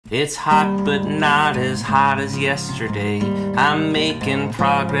It's hot, but not as hot as yesterday. I'm making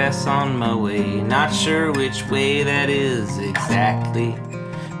progress on my way. Not sure which way that is exactly,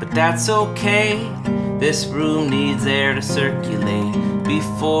 but that's okay. This room needs air to circulate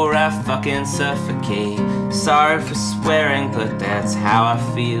before I fucking suffocate. Sorry for swearing, but that's how I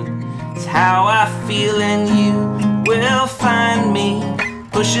feel. It's how I feel, and you will find me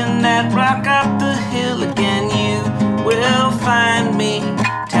pushing that rock up the hill again. You will find me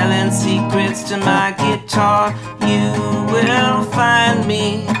telling secrets to my guitar. You will find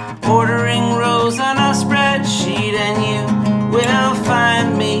me ordering rows on a spreadsheet, and you will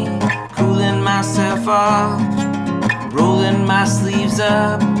find me cooling myself off, rolling my sleeves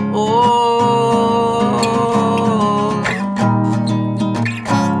up. Oh,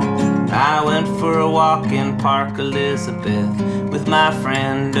 I went for a walk in Park Elizabeth with my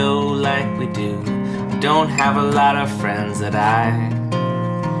friend, oh, like we do. I don't have a lot of friends that I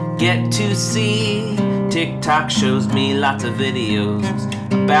get to see. TikTok shows me lots of videos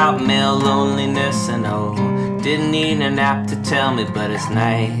about male loneliness, and oh, didn't need an app to tell me, but it's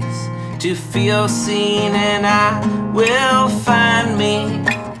nice to feel seen. And I will find me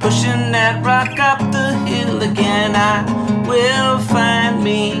pushing that rock up the hill again. I will find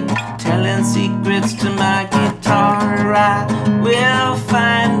me telling secrets to my guitar. I will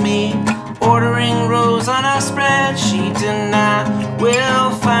find me ordering rows on a spreadsheet, and I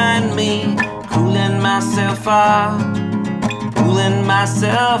will find me cooling myself off, cooling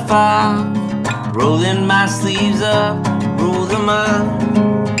myself off, rolling my sleeves up, roll them up.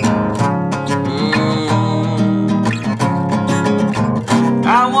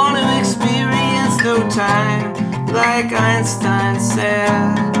 I want to experience no time, like Einstein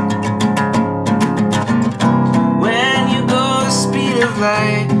said. When you go the speed of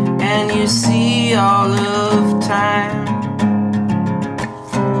light and you see all of time.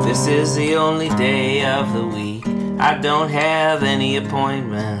 This is the only day of the week I don't have any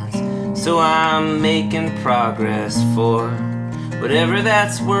appointments, so I'm making progress for whatever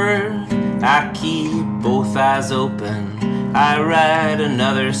that's worth. I keep both eyes open, I write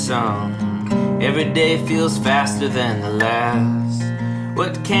another song. Every day feels faster than the last.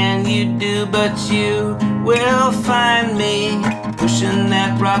 What can you do? But you will find me pushing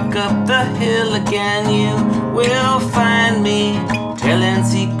that rock up the hill again. You will find me telling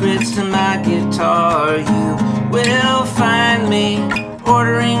secrets to my guitar. You will find me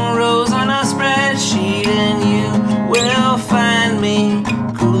ordering rows on a spreadsheet, and you will find me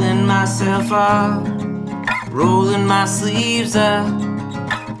cooling myself off, rolling my sleeves up,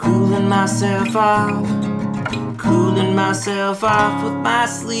 cooling myself off, cooling myself off with my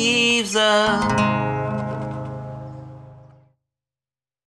sleeves up.